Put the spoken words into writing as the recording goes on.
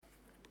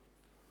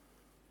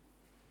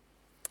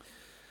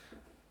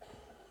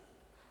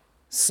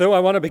So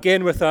I want to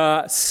begin with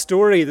a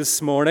story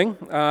this morning.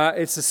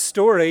 It's a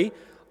story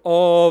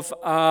of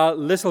a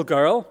little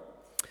girl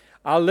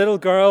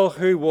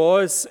who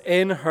was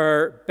in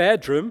her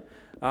bedroom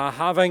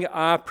having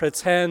a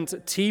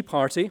pretend tea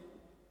party.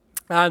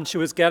 And she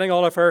was getting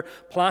all of her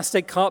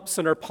plastic cups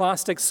and her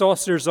plastic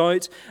saucers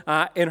out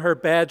in her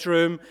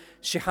bedroom.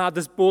 She had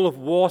this bowl of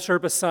water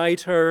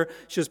beside her.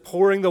 She was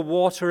pouring the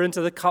water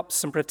into the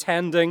cups and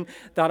pretending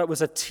that it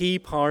was a tea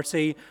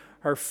party.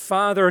 Her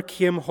father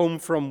came home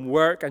from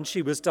work and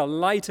she was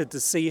delighted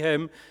to see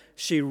him.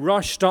 She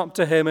rushed up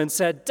to him and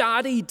said,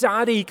 "Daddy,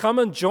 Daddy, come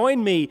and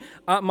join me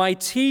at my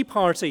tea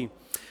party."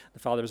 The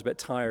father was a bit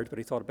tired, but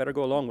he thought, I'd better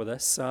go along with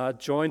this.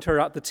 Joined her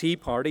at the tea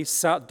party,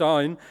 sat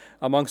down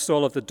amongst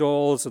all of the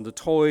dolls and the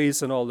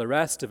toys and all the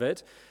rest of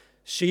it.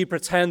 She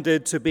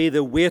pretended to be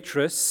the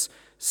waitress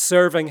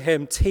serving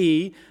him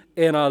tea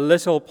in a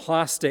little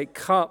plastic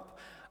cup,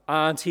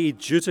 and he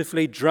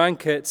dutifully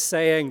drank it,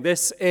 saying,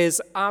 "This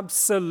is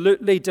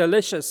absolutely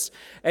delicious.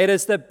 It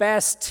is the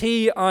best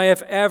tea I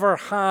have ever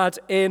had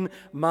in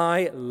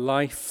my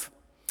life."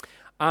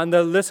 And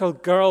the little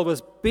girl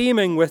was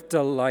beaming with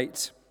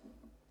delight.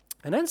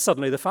 And then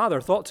suddenly the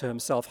father thought to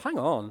himself, hang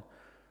on,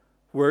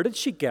 where did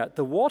she get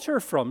the water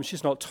from?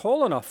 She's not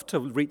tall enough to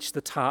reach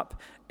the tap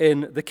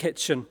in the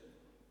kitchen.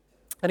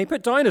 And he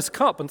put down his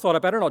cup and thought, I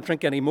better not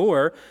drink any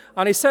more.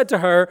 And he said to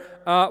her,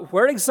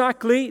 where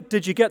exactly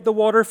did you get the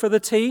water for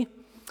the tea?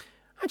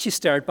 And she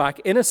stared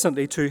back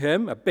innocently to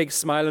him, a big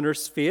smile on her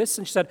face.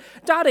 And she said,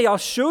 "Daddy, I'll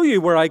show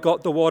you where I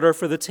got the water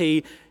for the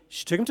tea."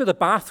 She took him to the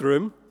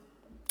bathroom,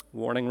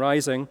 warning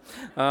rising,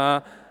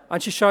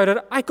 and she shouted,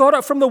 "I got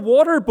it from the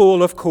water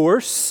bowl, of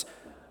course,"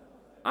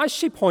 as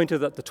she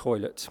pointed at the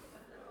toilet.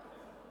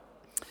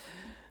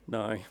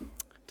 Now,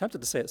 tempted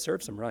to say it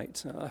serves him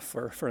right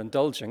for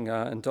indulging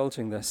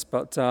this,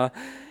 but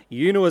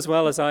you know as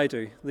well as I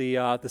do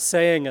the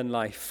saying in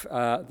life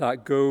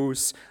that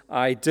goes,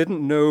 "I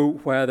didn't know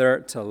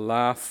whether to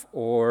laugh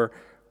or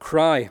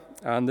cry,"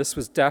 and this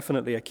was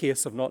definitely a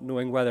case of not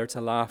knowing whether to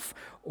laugh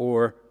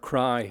or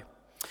cry.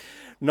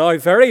 Now,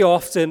 very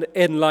often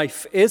in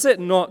life, is it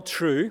not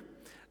true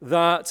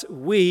that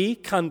we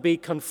can be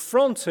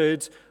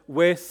confronted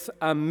with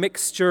a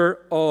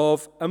mixture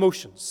of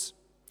emotions?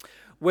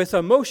 With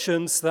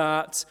emotions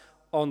that,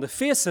 on the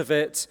face of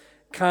it,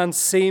 can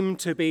seem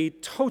to be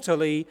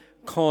totally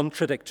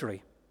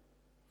contradictory.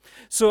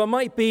 So it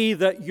might be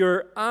that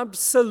you're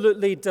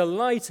absolutely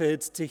delighted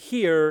to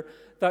hear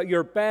that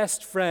your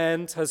best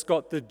friend has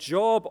got the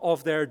job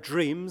of their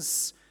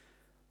dreams,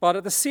 but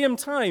at the same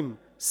time,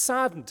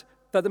 saddened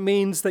that it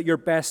means that your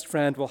best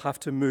friend will have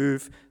to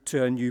move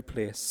to a new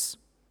place.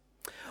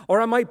 Or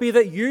it might be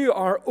that you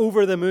are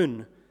over the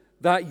moon,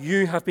 that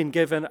you have been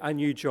given a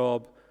new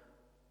job,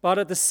 but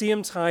at the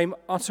same time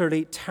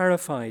utterly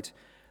terrified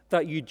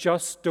that you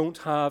just don't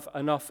have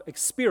enough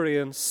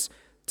experience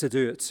to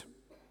do it.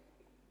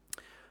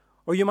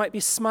 Or you might be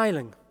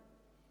smiling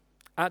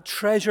at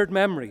treasured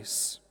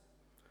memories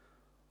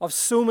of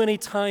so many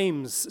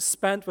times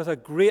spent with a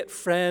great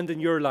friend in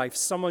your life,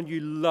 someone you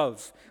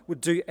love,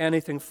 would do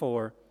anything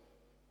for,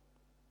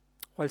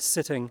 while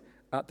sitting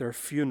at their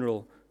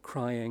funeral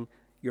crying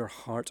your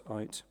heart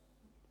out.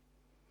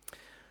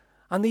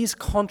 And these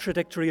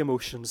contradictory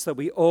emotions that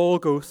we all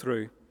go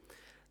through,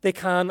 they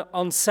can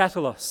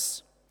unsettle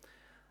us,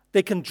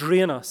 they can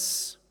drain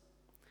us,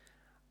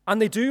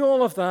 and they do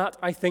all of that,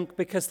 I think,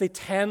 because they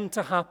tend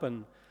to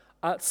happen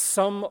at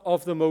some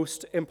of the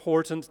most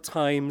important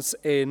times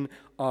in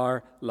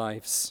our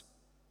lives.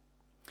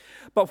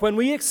 But when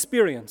we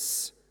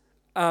experience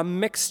a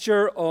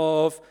mixture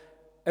of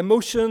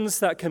emotions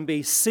that can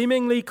be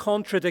seemingly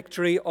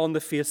contradictory on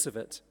the face of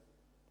it,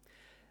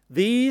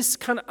 these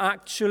can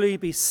actually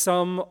be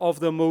some of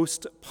the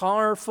most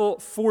powerful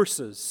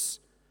forces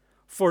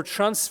for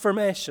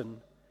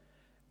transformation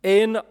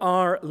in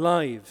our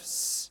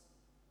lives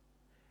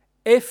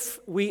if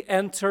we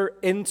enter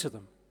into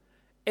them.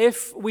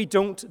 If we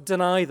don't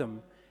deny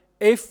them,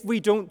 if we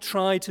don't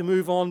try to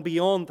move on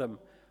beyond them,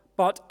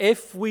 but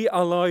if we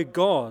allow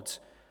God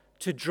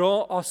to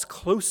draw us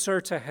closer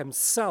to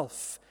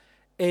Himself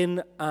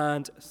in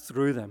and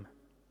through them.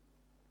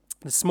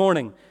 This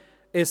morning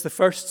is the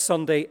first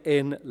Sunday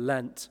in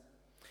Lent.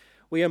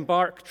 We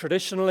embark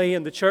traditionally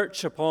in the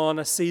church upon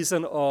a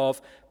season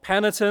of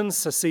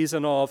penitence, a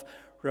season of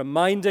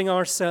reminding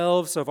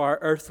ourselves of our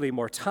earthly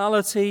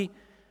mortality,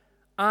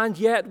 and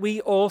yet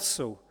we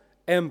also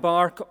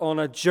embark on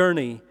a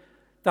journey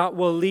that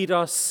will lead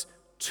us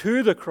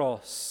to the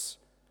cross,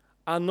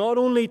 and not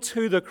only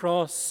to the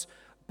cross,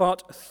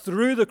 but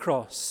through the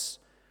cross,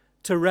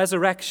 to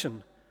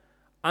resurrection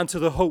and to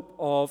the hope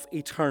of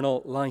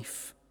eternal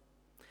life.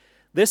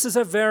 This is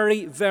a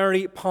very,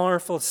 very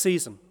powerful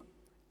season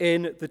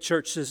in the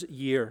church's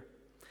year.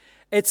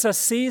 It's a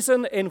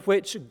season in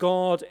which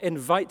God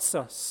invites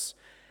us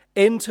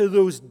into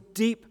those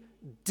deep,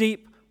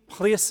 deep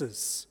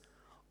places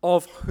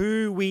of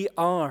who we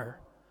are,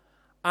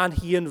 and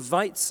He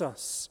invites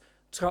us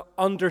to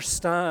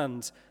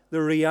understand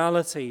the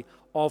reality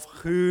of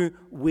who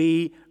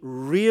we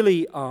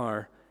really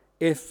are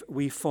if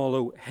we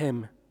follow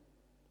him.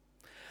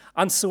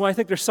 And so I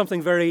think there's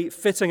something very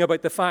fitting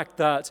about the fact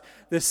that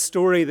this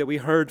story that we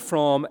heard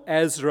from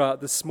Ezra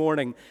this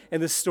morning, in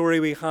this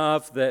story we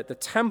have the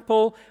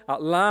temple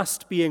at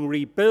last being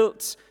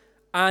rebuilt,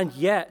 and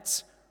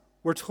yet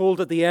we're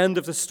told at the end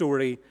of the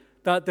story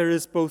that there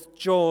is both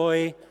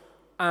joy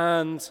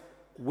and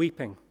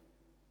weeping.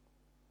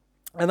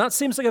 And that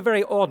seems like a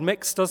very odd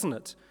mix, doesn't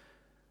it?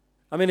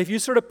 I mean, if you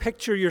sort of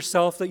picture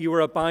yourself that you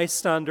were a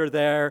bystander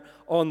there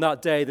on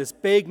that day, this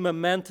big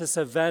momentous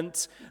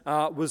event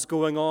was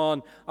going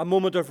on, a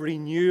moment of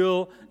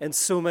renewal in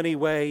so many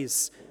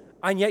ways,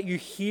 and yet you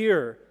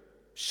hear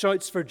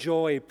shouts for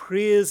joy,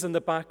 praise in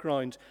the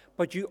background,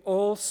 but you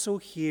also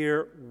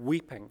hear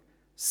weeping,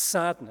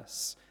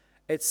 sadness.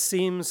 It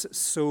seems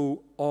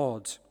so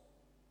odd.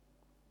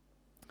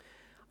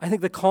 I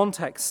think the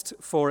context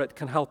for it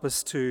can help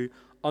us to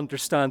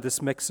understand this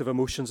mix of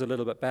emotions a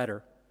little bit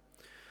better.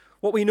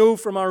 What we know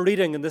from our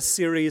reading in this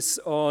series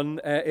in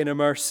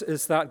Immerse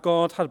is that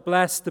God had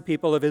blessed the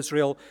people of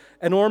Israel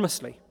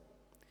enormously.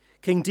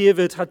 King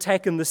David had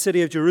taken the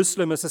city of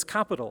Jerusalem as his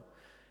capital.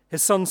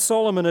 His son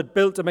Solomon had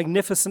built a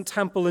magnificent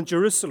temple in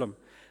Jerusalem.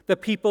 The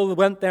people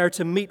went there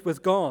to meet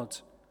with God.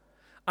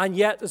 And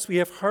yet, as we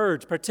have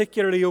heard,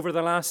 particularly over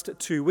the last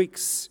 2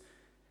 weeks,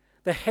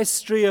 the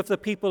history of the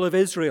people of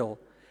Israel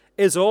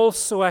is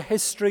also a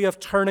history of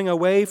turning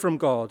away from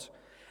God.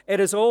 It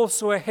is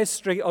also a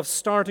history of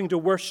starting to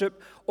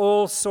worship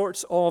all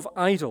sorts of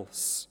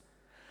idols.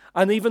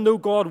 And even though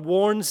God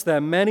warns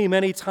them many,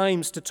 many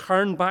times to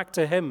turn back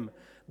to him,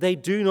 they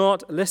do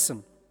not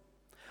listen.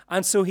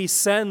 And so he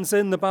sends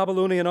in the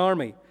Babylonian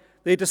army.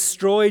 They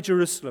destroy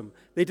Jerusalem.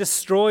 They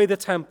destroy the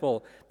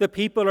temple. The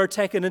people are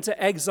taken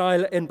into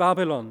exile in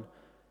Babylon.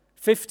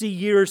 50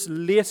 years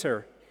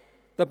later,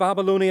 the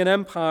Babylonian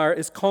Empire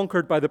is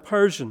conquered by the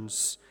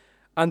Persians,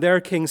 and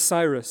their king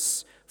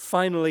Cyrus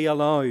finally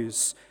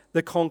allows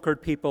the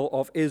conquered people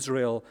of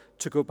Israel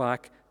to go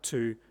back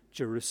to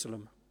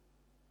Jerusalem.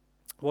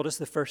 What is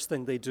the first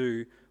thing they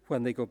do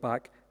when they go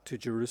back to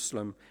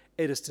Jerusalem?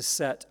 It is to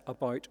set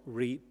about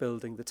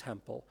rebuilding the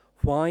temple.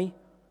 Why?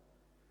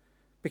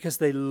 Because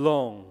they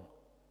long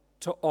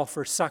to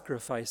offer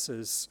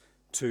sacrifices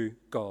to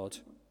God.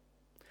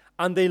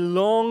 And they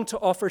long to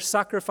offer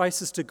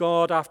sacrifices to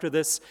God after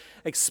this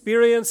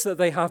experience that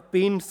they have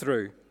been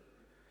through,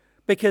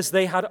 because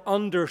they had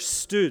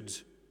understood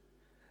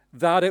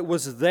that it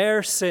was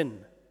their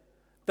sin,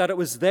 that it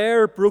was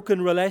their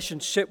broken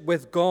relationship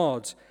with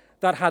God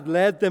that had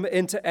led them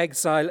into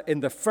exile in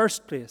the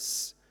first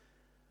place.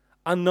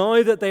 And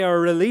now that they are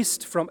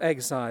released from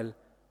exile,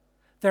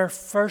 their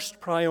first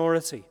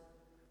priority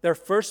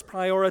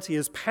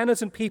as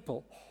penitent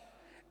people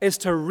is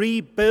to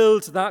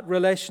rebuild that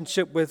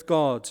relationship with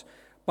God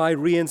by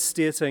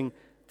reinstating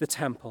the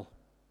temple.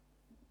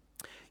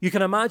 You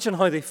can imagine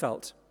how they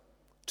felt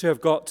to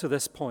have got to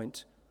this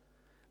point.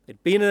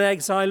 They'd been in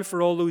exile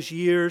for all those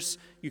years.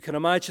 You can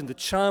imagine the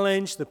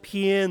challenge, the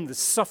pain, the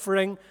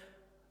suffering,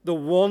 the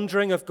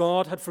wandering of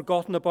God had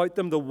forgotten about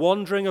them. The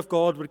wandering of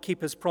God would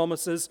keep his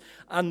promises.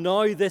 And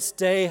now this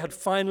day had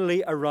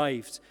finally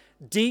arrived.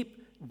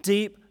 Deep,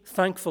 deep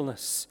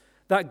thankfulness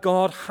that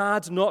God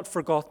had not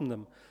forgotten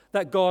them,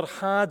 that God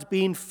had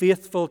been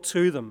faithful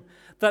to them,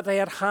 that they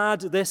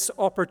had this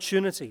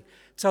opportunity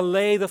to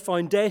lay the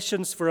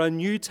foundations for a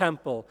new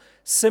temple,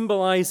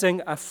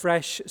 symbolizing a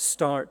fresh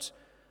start.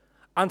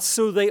 And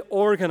so they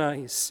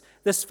organize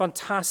this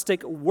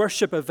fantastic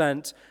worship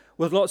event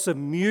with lots of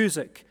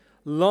music,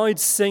 loud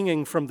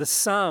singing from the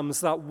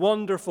Psalms, that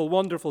wonderful,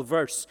 wonderful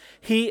verse.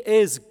 He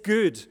is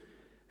good.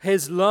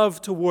 His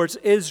love towards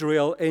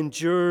Israel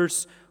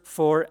endures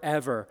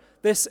forever.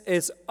 This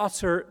is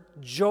utter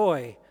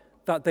joy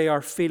that they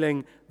are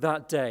feeling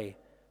that day.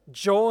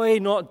 Joy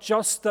not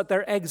just that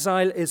their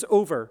exile is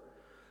over,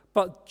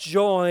 but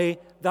joy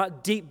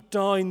that deep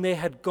down they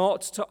had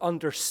got to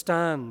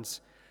understand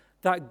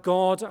that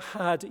God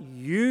had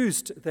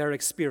used their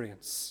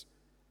experience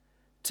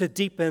to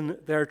deepen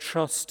their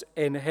trust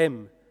in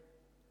him.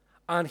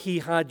 And he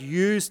had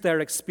used their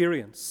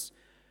experience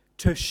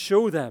to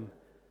show them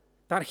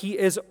that he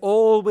is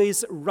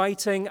always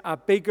writing a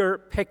bigger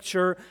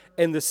picture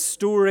in the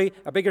story,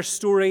 a bigger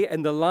story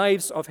in the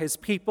lives of his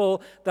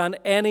people than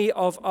any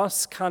of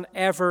us can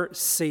ever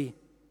see.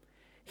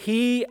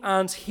 He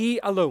and he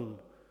alone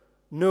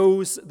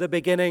knows the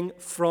beginning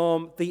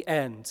from the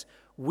end.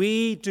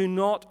 We do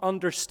not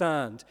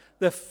understand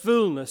the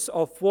fullness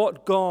of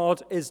what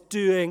God is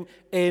doing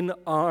in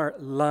our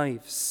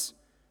lives.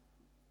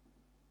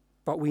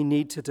 But we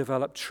need to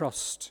develop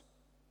trust.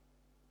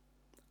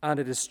 And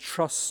it is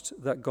trust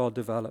that God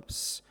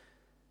develops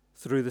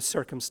through the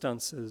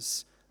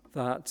circumstances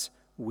that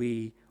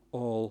we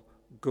all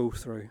go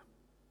through.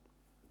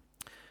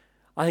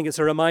 I think it's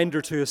a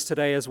reminder to us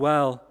today as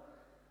well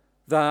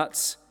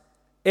that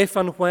if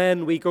and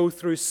when we go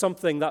through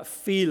something that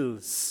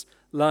feels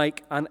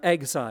like an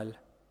exile,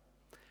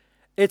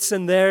 it's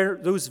in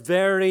those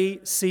very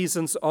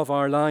seasons of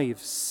our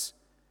lives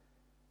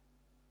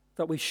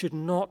that we should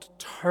not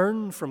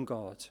turn from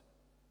God,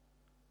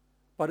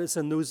 But it's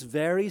in those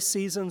very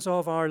seasons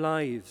of our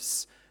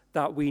lives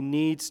that we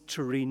need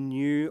to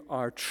renew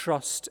our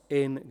trust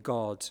in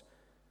God.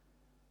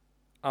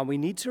 And we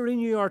need to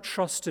renew our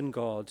trust in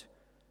God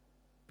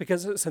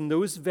because it's in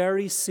those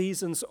very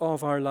seasons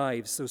of our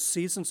lives, those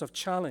seasons of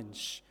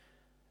challenge,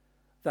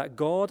 that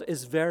God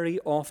is very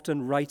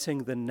often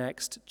writing the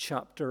next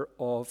chapter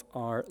of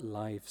our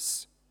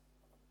lives.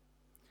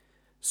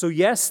 So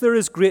yes, there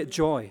is great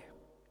joy.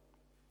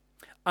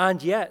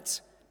 And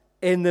yet,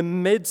 in the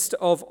midst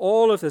of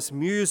all of this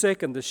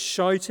music and the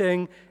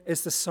shouting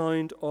is the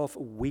sound of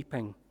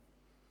weeping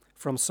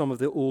from some of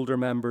the older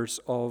members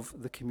of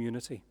the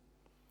community.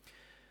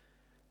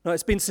 Now,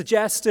 it's been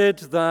suggested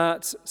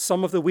that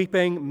some of the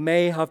weeping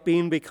may have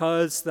been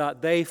because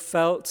that they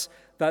felt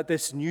that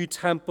this new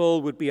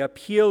temple would be a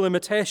pale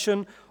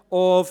imitation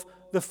of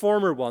the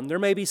former one. There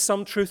may be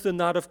some truth in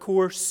that, of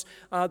course.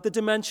 The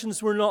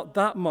dimensions were not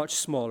that much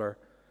smaller.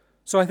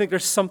 So I think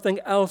there's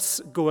something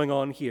else going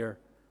on here.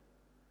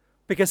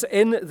 Because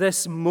in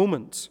this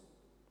moment,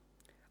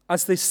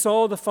 as they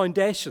saw the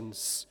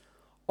foundations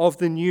of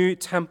the new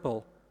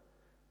temple,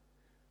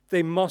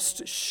 they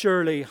must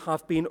surely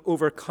have been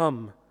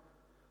overcome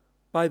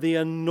by the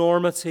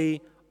enormity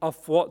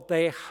of what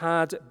they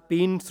had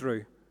been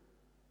through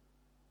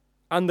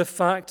and the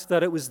fact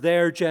that it was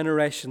their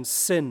generation's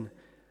sin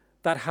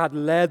that had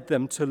led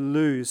them to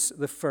lose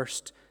the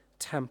first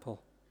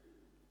temple.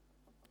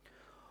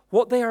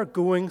 What they are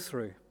going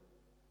through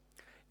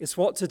is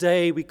what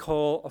today we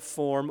call a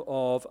form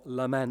of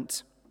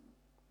lament.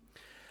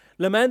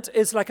 Lament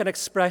is like an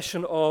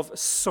expression of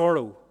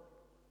sorrow.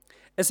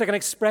 It's like an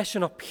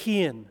expression of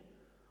pain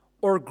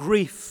or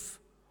grief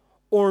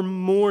or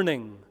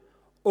mourning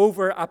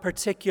over a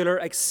particular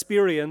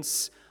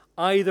experience,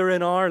 either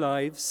in our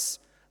lives,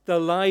 the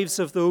lives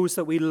of those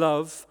that we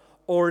love,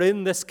 or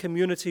in this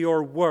community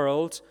or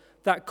world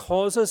that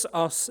causes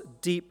us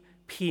deep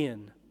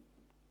pain.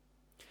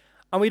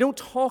 And we don't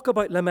talk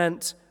about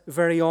lament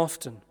very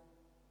often.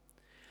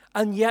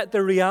 And yet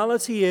the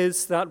reality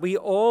is that we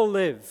all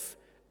live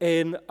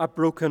in a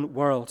broken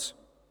world.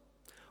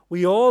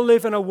 We all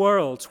live in a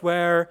world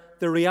where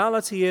the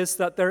reality is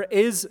that there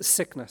is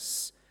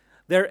sickness,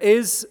 there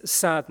is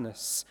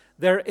sadness,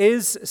 there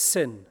is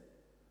sin.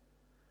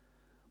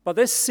 But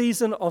this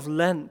season of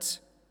Lent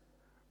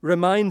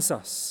reminds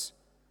us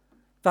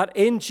that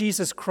in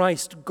Jesus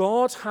Christ,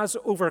 God has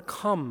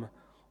overcome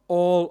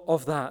all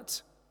of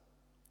that.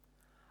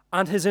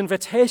 And his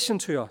invitation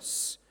to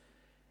us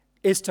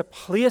is to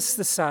place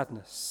the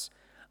sadness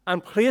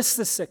and place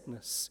the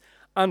sickness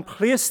and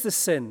place the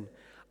sin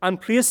and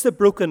place the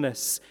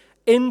brokenness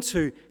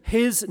into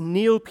his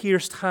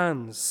nail-pierced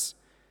hands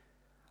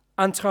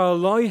and to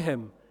allow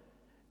him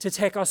to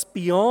take us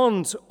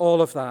beyond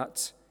all of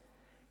that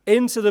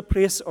into the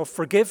place of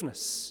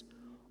forgiveness,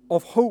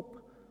 of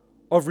hope,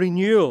 of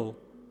renewal,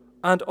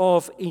 and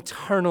of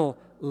eternal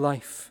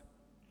life.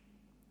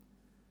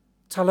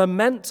 To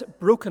lament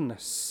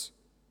brokenness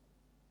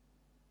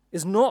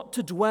is not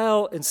to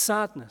dwell in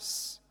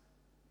sadness.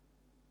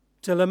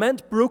 To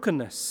lament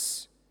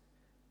brokenness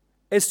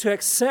is to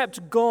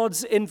accept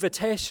God's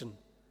invitation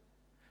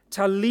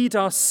to lead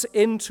us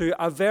into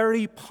a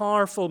very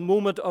powerful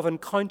moment of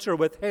encounter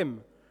with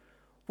him,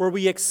 where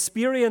we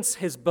experience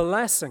his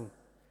blessing,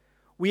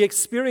 we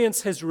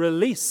experience his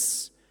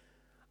release,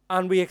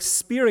 and we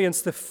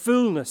experience the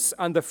fullness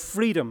and the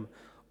freedom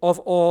of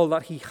all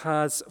that he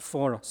has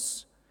for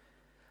us.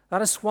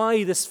 That is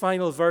why this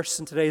final verse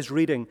in today's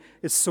reading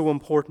is so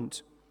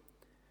important.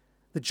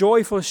 The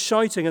joyful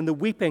shouting and the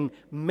weeping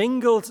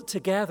mingled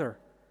together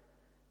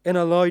in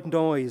a loud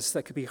noise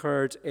that could be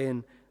heard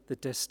in the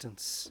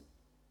distance.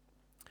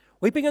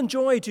 Weeping and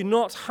joy do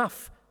not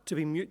have to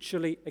be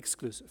mutually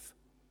exclusive.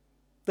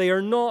 They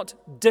are not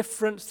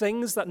different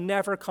things that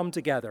never come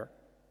together.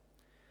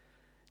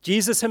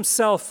 Jesus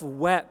himself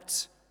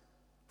wept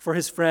for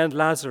his friend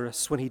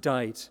Lazarus when he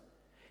died.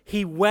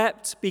 He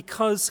wept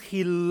because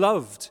he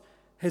loved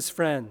his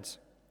friend.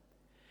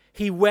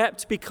 He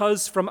wept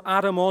because from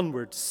Adam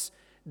onwards,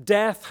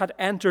 death had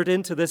entered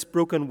into this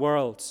broken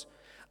world.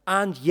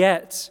 And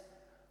yet,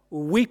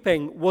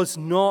 weeping was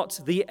not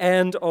the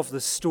end of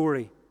the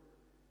story,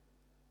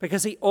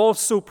 because he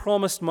also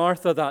promised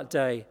Martha that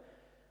day,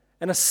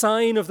 in a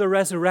sign of the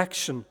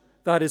resurrection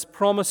that is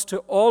promised to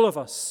all of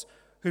us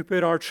who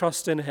put our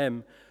trust in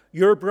him,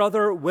 your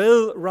brother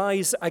will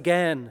rise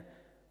again.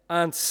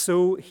 And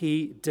so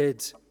he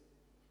did.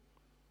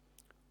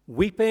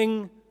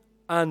 Weeping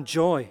and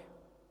joy,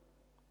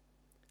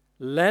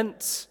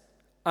 Lent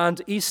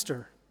and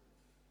Easter,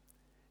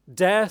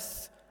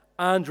 death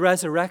and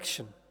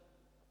resurrection.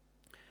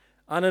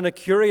 And in a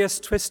curious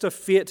twist of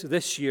fate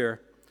this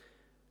year,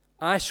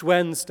 Ash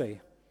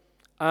Wednesday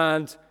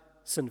and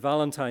St.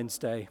 Valentine's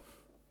Day.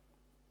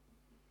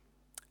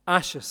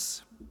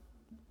 Ashes.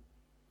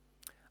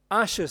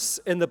 Ashes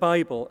in the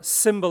Bible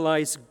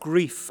symbolize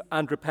grief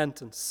and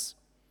repentance.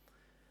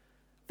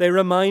 They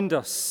remind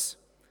us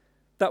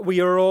that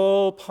we are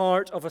all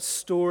part of a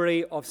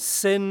story of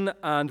sin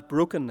and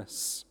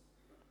brokenness.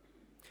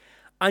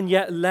 And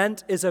yet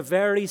Lent is a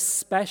very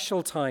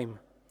special time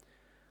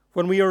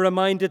when we are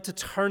reminded to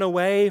turn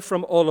away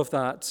from all of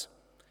that,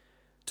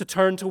 to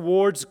turn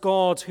towards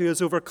God who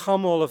has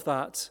overcome all of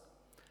that,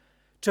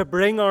 to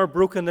bring our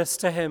brokenness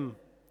to him,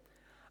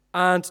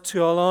 and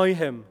to allow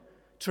him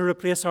to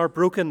replace our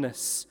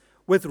brokenness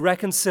with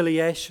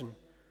reconciliation,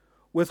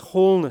 with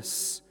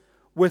wholeness,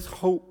 with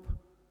hope,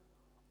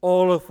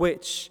 all of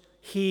which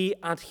he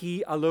and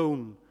he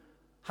alone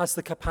has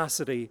the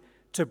capacity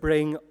to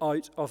bring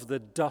out of the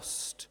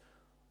dust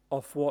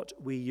of what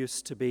we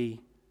used to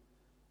be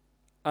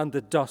and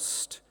the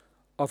dust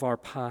of our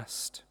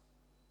past.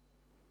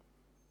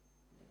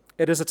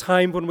 It is a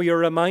time when we are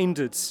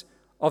reminded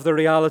of the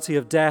reality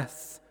of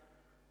death,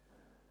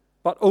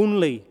 but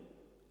only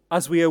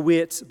as we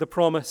await the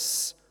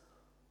promise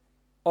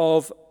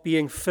of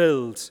being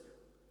filled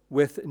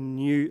with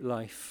new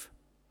life.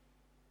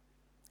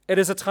 It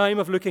is a time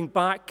of looking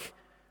back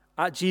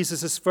at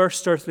Jesus'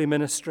 first earthly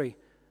ministry.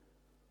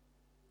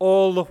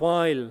 All the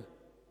while,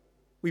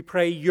 we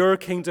pray, your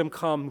kingdom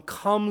come.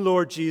 Come,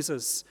 Lord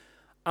Jesus.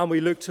 And we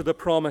look to the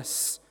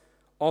promise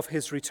of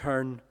his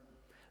return.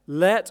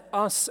 Let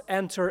us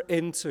enter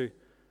into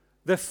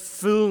the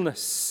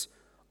fullness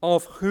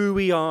of who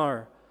we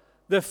are,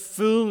 the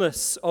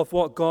fullness of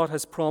what God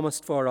has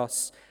promised for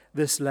us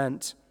this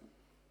Lent.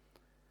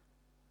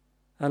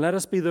 And let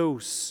us be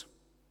those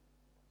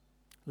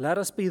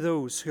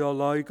who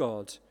allow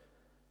God,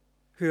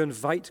 who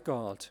invite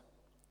God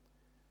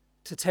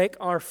to take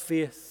our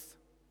faith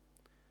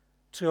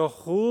to a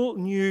whole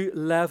new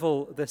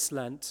level this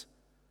Lent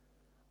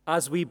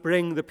as we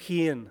bring the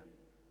pain,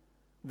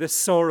 the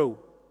sorrow,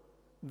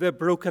 the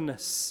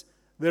brokenness,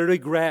 the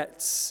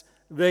regrets,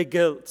 the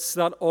guilt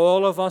that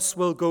all of us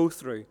will go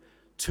through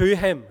to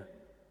him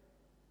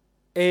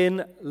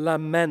in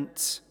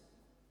lament,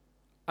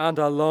 and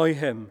allow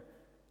him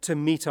to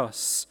meet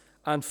us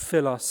and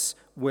fill us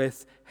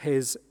with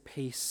his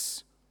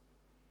peace.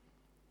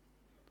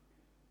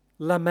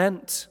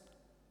 Lament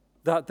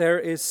that there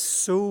is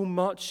so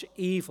much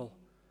evil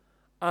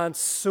and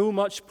so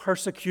much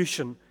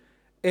persecution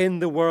in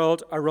the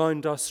world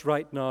around us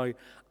right now.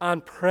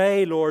 And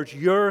pray, Lord,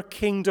 your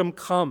kingdom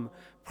come.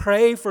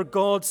 Pray for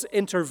God's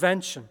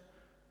intervention.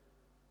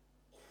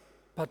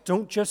 But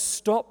don't just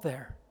stop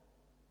there.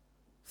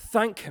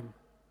 Thank him.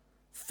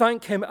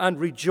 Thank him and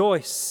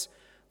rejoice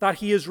that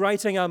he is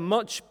writing a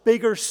much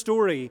bigger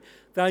story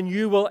than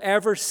you will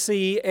ever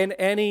see in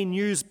any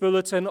news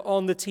bulletin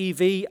on the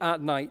TV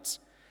at night.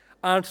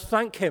 And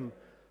thank him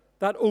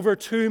that over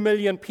 2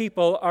 million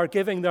people are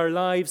giving their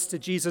lives to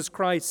Jesus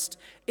Christ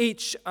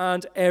each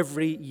and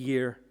every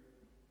year.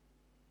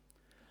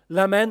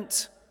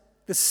 Lament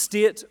the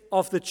state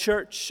of the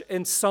church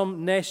in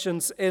some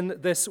nations in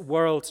this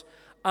world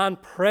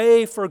and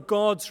pray for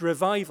God's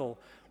revival.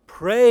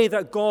 Pray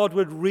that God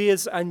would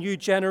raise a new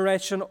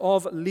generation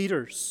of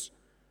leaders.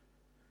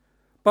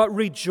 But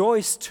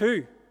rejoice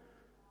too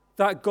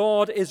that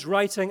God is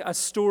writing a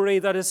story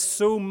that is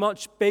so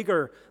much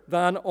bigger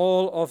than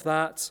all of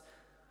that,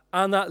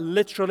 and that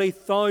literally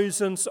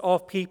thousands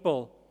of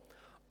people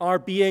are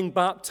being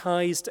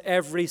baptized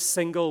every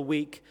single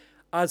week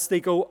as they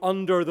go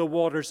under the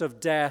waters of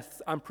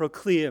death and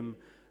proclaim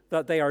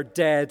that they are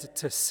dead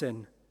to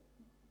sin.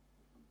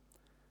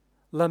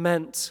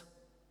 Lament.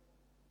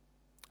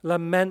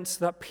 Lament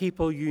that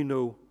people you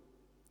know.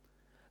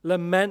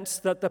 Lament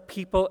that the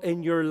people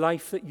in your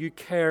life that you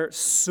care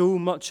so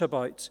much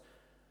about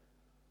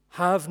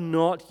have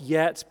not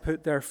yet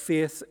put their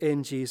faith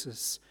in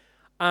Jesus.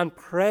 And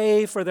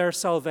pray for their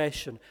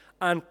salvation.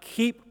 And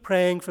keep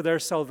praying for their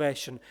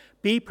salvation.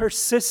 Be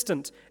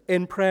persistent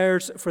in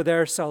prayers for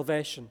their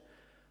salvation.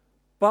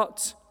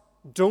 But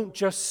don't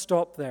just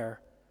stop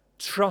there.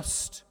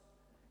 Trust.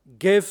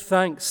 Give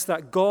thanks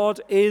that God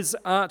is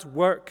at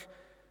work,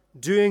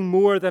 doing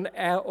more than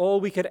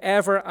all we could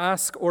ever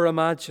ask or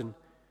imagine.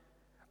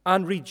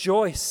 And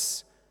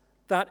rejoice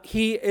that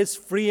he is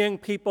freeing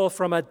people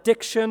from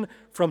addiction,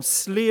 from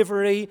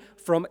slavery,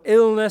 from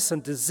illness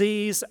and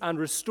disease, and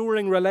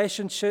restoring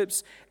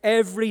relationships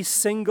every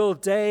single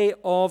day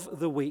of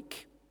the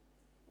week.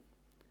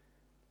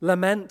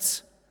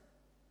 Lament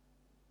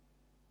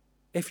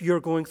if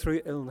you're going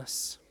through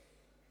illness.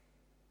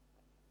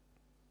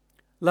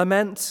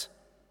 Lament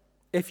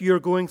if you're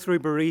going through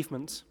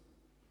bereavement.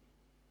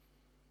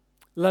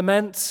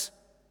 Lament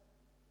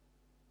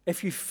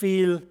if you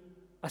feel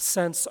a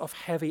sense of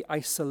heavy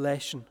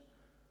isolation.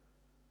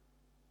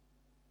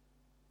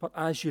 But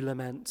as you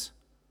lament,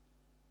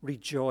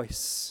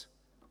 rejoice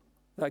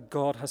that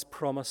God has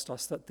promised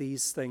us that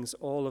these things,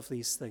 all of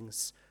these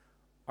things,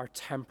 are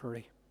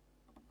temporary.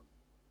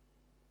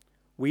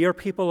 We are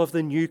people of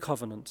the new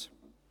covenant.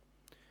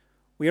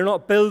 We are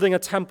not building a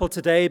temple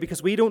today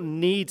because we don't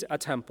need a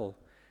temple.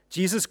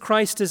 Jesus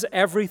Christ is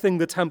everything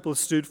the temple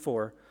stood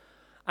for.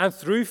 And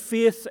through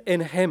faith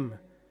in him,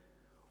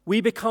 we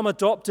become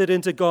adopted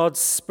into God's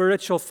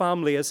spiritual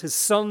family as his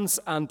sons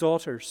and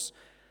daughters.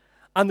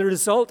 And the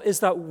result is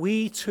that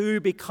we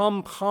too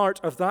become part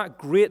of that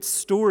great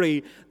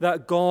story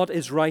that God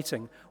is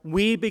writing.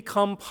 We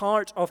become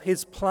part of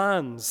his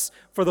plans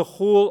for the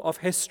whole of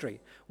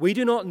history. We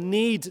do not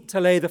need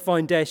to lay the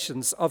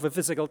foundations of a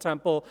physical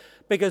temple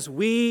because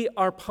we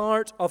are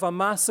part of a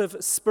massive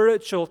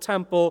spiritual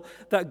temple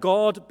that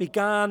God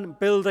began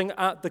building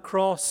at the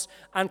cross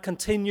and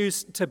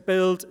continues to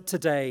build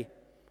today.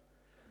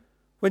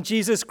 When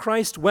Jesus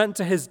Christ went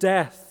to his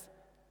death,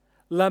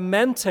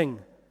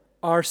 lamenting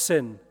our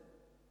sin,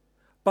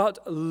 but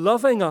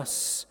loving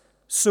us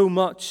so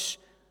much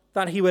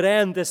that he would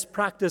end this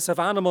practice of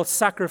animal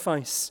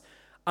sacrifice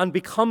and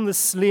become the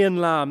slain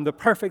lamb, the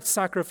perfect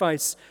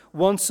sacrifice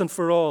once and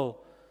for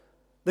all.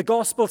 The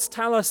Gospels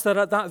tell us that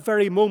at that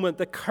very moment,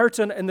 the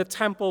curtain in the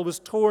temple was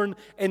torn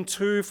in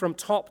two from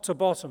top to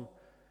bottom.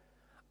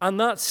 And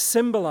that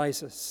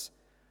symbolizes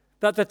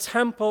that the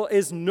temple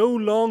is no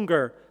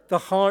longer the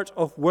heart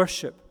of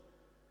worship.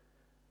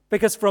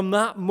 Because from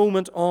that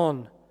moment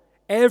on,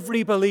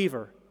 every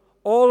believer,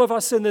 all of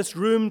us in this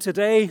room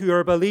today who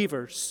are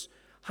believers,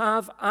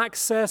 have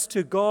access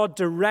to God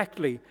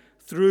directly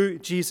through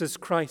Jesus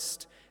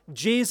Christ.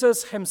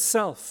 Jesus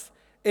himself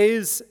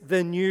is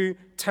the new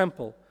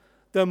temple,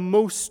 the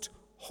most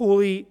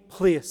holy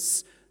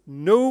place.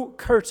 No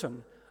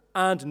curtain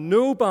and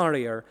no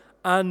barrier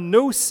and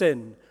no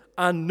sin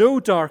and no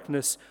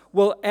darkness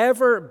will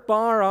ever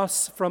bar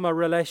us from a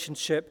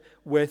relationship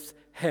with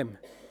him.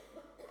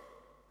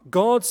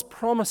 God's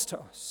promise to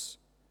us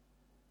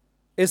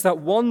is that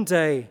one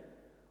day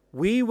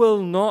we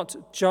will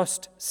not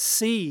just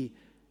see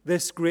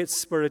this great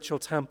spiritual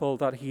temple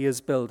that he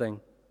is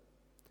building.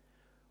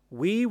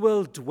 We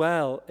will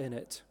dwell in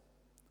it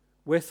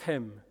with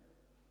him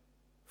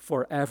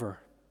forever.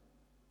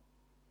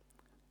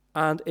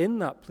 And in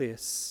that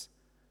place,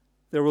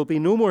 there will be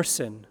no more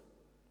sin,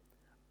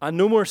 and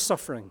no more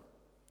suffering,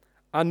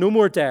 and no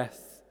more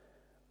death,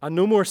 and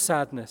no more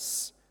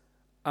sadness,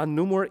 and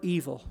no more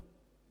evil.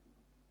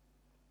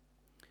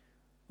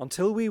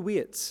 Until we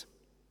wait,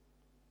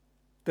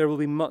 there will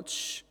be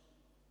much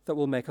that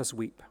will make us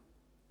weep.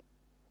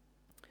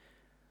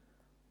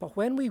 But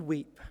when we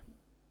weep,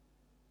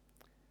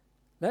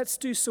 let's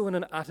do so in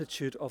an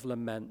attitude of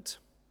lament.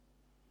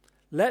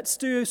 Let's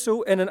do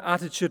so in an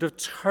attitude of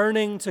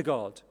turning to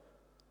God,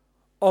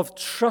 of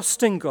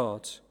trusting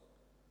God,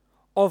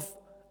 of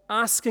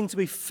asking to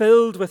be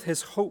filled with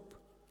his hope,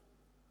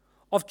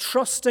 of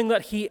trusting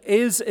that he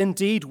is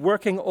indeed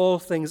working all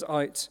things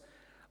out,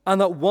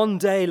 and that one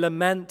day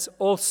lament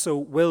also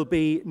will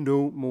be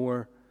no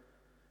more,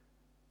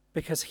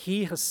 because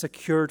he has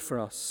secured for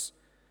us,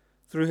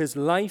 through his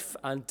life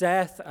and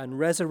death and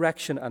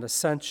resurrection and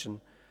ascension,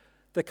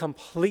 the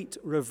complete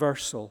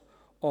reversal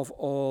of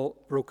all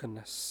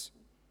brokenness.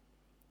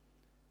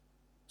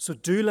 So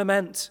do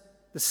lament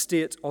the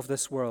state of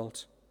this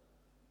world.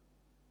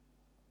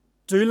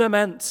 Do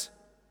lament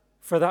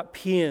for that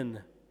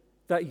pain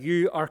that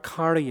you are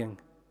carrying.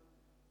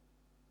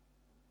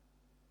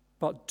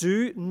 But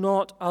do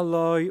not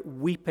allow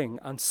weeping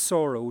and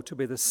sorrow to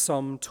be the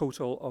sum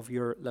total of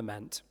your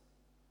lament.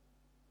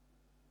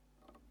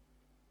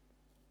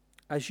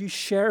 As you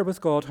share with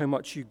God how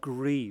much you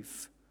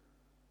grieve,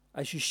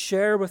 as you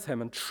share with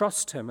him and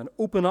trust him and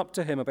open up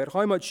to him about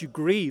how much you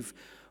grieve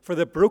for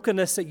the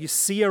brokenness that you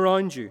see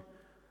around you,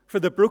 for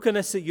the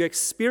brokenness that you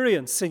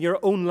experience in your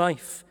own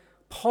life,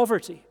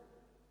 poverty,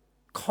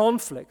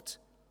 conflict,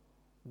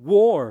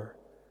 war,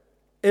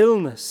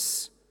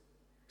 illness,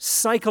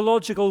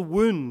 psychological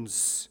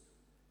wounds,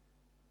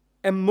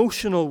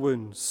 emotional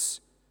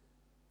wounds.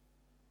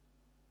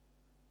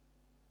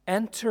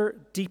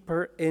 Enter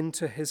deeper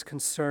into his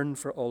concern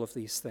for all of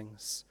these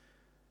things.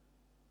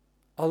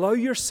 Allow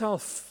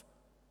yourself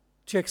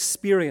to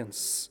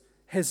experience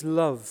his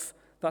love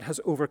that has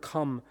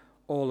overcome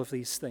all of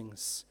these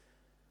things.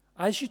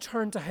 As you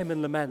turn to him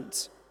in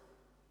lament,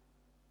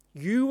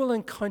 you will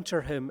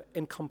encounter him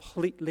in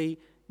completely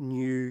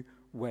new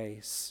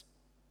ways.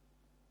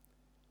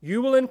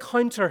 You will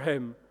encounter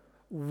him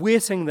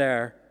waiting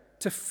there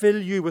to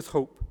fill you with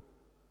hope,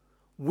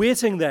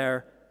 waiting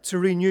there to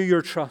renew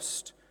your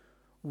trust,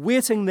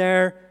 waiting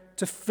there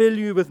to fill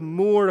you with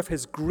more of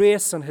his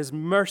grace and his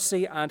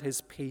mercy and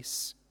his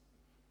peace.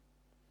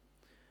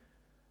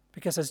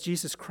 Because as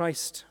Jesus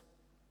Christ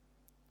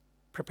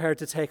prepared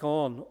to take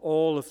on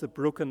all of the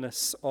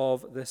brokenness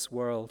of this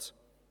world,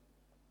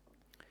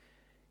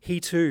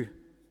 he too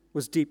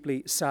was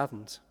deeply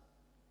saddened.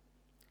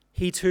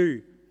 He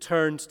too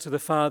turned to the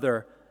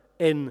Father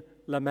in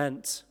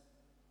lament.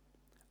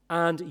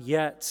 And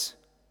yet,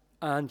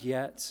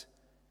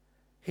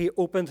 he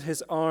opened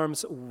his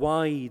arms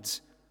wide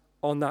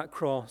on that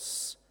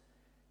cross.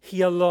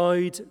 He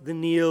allowed the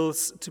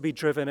nails to be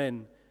driven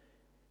in.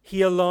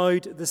 He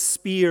allowed the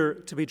spear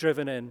to be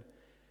driven in.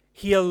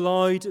 He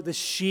allowed the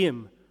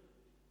shame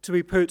to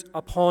be put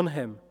upon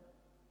him,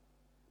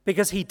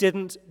 because he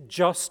didn't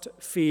just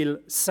feel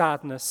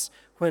sadness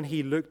when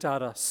he looked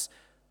at us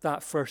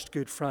that first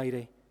Good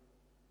Friday.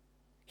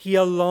 He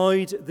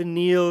allowed the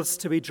nails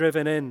to be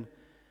driven in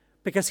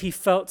because he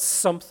felt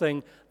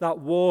something that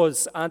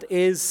was and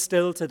is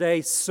still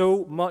today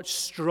so much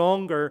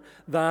stronger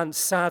than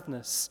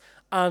sadness,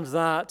 and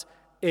that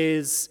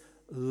is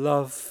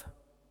love.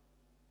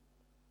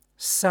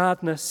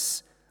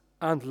 Sadness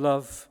and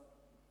love.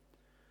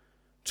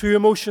 Two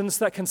emotions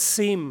that can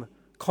seem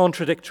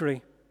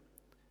contradictory,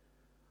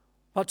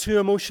 but two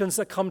emotions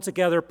that come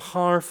together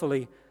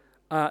powerfully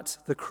at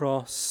the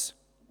cross.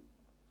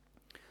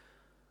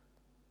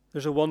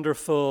 There's a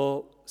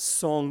wonderful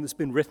song that's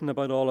been written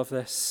about all of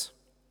this.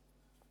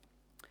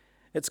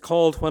 It's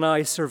called "When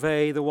I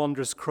Survey the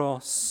Wondrous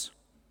Cross."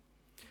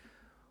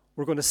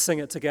 We're going to sing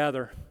it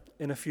together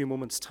in a few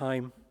moments'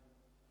 time.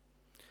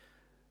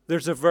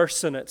 There's a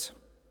verse in it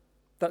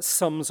that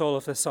sums all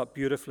of this up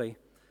beautifully,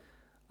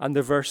 and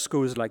the verse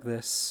goes like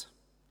this.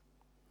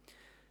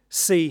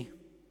 See,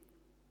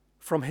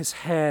 from his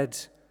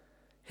head,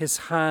 his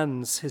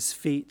hands, his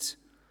feet,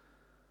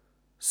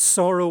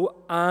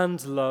 sorrow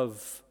and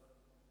love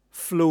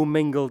flow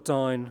mingled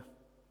down.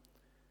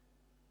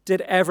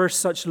 Did ever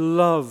such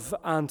love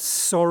and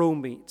sorrow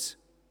meet,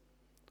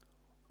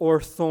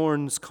 or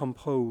thorns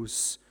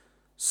compose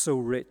so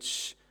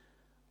rich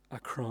a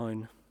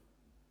crown?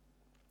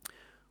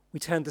 We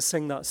tend to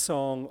sing that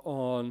song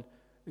on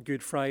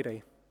Good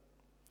Friday.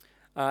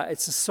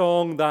 It's a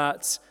song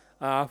that,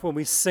 when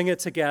we sing it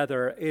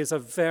together, is a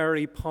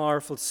very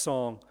powerful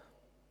song.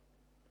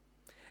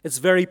 It's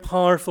very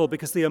powerful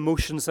because the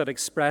emotions that it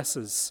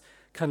expresses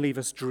can leave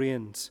us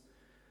drained.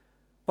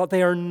 But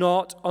they are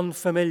not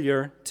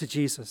unfamiliar to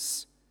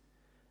Jesus.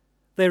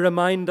 They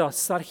remind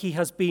us that he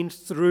has been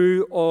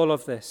through all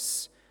of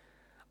this.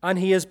 And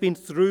he has been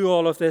through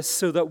all of this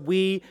so that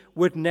we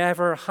would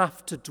never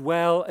have to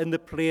dwell in the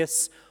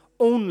place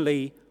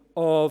only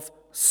of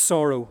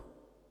sorrow.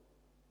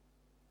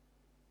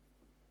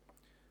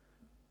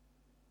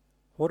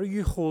 What are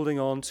you holding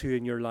on to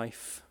in your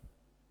life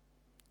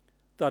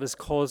that is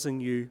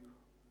causing you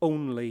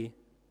only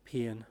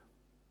pain?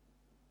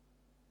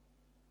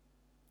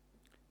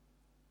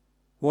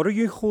 What are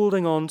you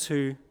holding on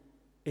to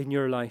in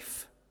your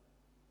life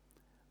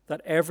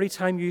that every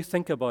time you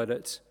think about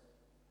it,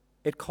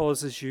 it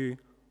causes you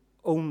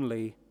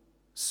only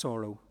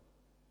sorrow?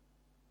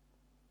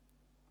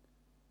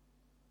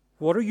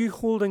 What are you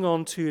holding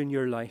on to in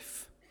your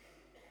life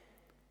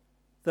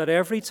that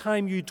every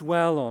time you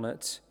dwell on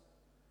it,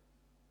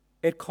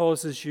 it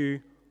causes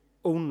you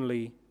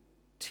only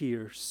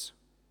tears?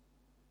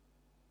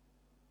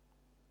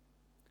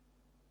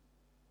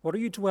 What are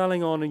you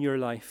dwelling on in your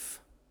life?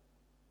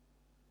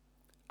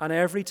 And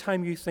every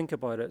time you think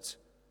about it,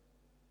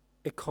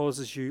 it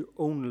causes you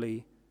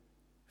only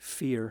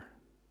fear.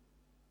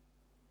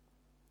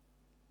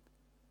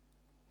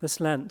 This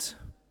Lent,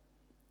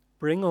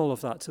 bring all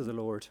of that to the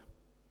Lord.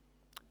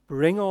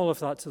 Bring all of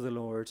that to the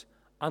Lord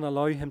and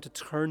allow him to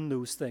turn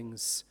those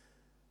things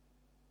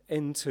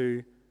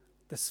into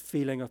this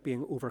feeling of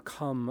being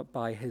overcome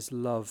by his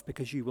love,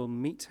 because you will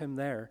meet him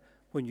there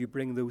when you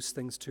bring those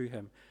things to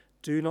him.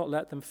 Do not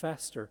let them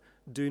fester.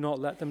 Do not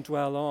let them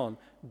dwell on.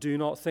 Do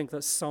not think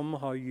that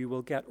somehow you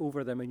will get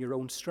over them in your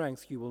own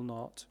strength. You will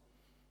not.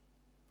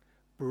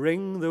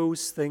 Bring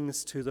those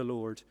things to the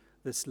Lord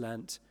this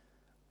Lent.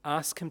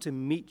 Ask him to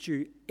meet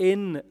you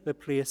in the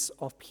place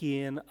of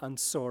pain and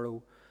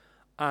sorrow,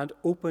 and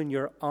open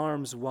your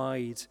arms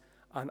wide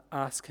and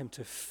ask him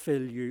to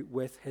fill you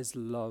with his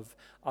love,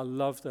 a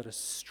love that is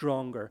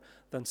stronger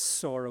than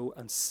sorrow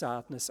and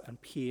sadness and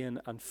pain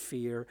and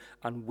fear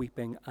and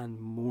weeping and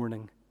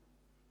mourning.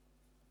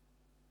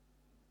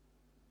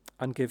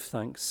 And give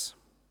thanks.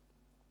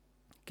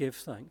 Give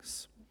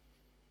thanks.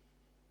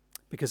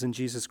 Because in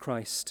Jesus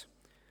Christ,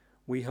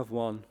 we have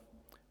one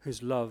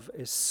whose love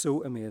is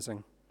so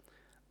amazing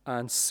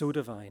and so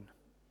divine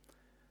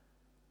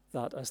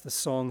that, as the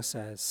song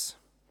says,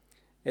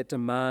 it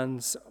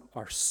demands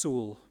our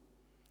soul,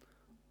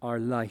 our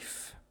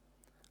life,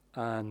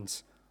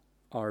 and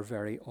our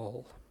very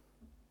all.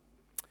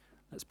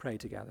 Let's pray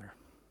together.